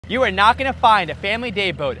You are not gonna find a family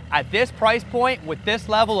day boat at this price point with this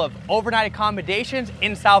level of overnight accommodations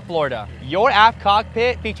in South Florida. Your aft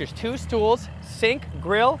cockpit features 2 stools, sink,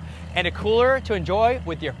 grill, and a cooler to enjoy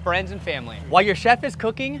with your friends and family. While your chef is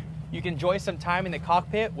cooking, you can enjoy some time in the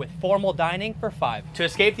cockpit with formal dining for 5. To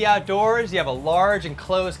escape the outdoors, you have a large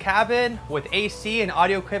enclosed cabin with AC and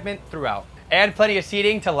audio equipment throughout, and plenty of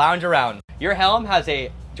seating to lounge around. Your helm has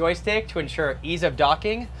a joystick to ensure ease of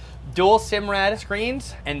docking, dual SIMRAD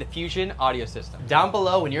screens, and the Fusion audio system. Down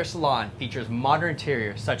below in your salon features modern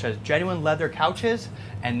interiors such as genuine leather couches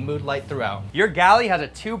and mood light throughout. Your galley has a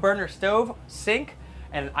 2-burner stove, sink,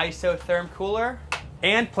 and an isotherm cooler,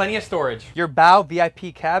 and plenty of storage. Your bow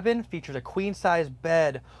VIP cabin features a queen-size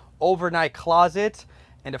bed, overnight closet,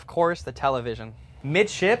 and of course the television.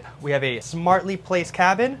 Midship, we have a smartly placed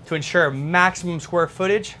cabin to ensure maximum square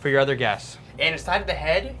footage for your other guests. And inside of the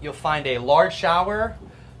head, you'll find a large shower,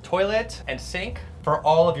 toilet, and sink for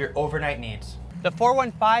all of your overnight needs. The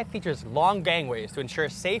 415 features long gangways to ensure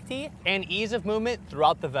safety and ease of movement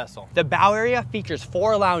throughout the vessel. The bow area features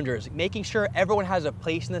 4 loungers, making sure everyone has a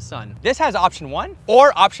place in the sun. This has option 1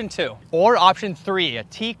 or option 2 or option 3, a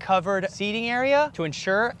tea-covered seating area to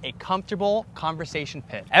ensure a comfortable conversation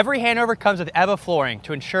pit. Every Hanover comes with EVA flooring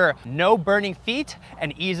to ensure no burning feet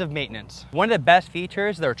and ease of maintenance. One of the best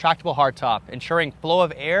features is the retractable hardtop, ensuring flow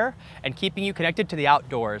of air and keeping you connected to the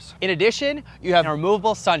outdoors. In addition, you have a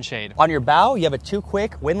removable sunshade. On your bow, you have a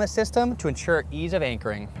 2-quick windlass system to ensure ease of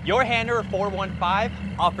anchoring. Your Hanover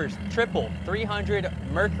 415 offers triple 300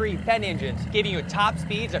 Mercury Fen engines, giving you top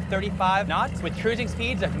speeds of 35 knots with cruising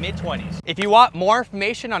speeds of mid-20s. If you want more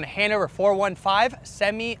information on Hanover 415,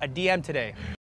 send me a DM today.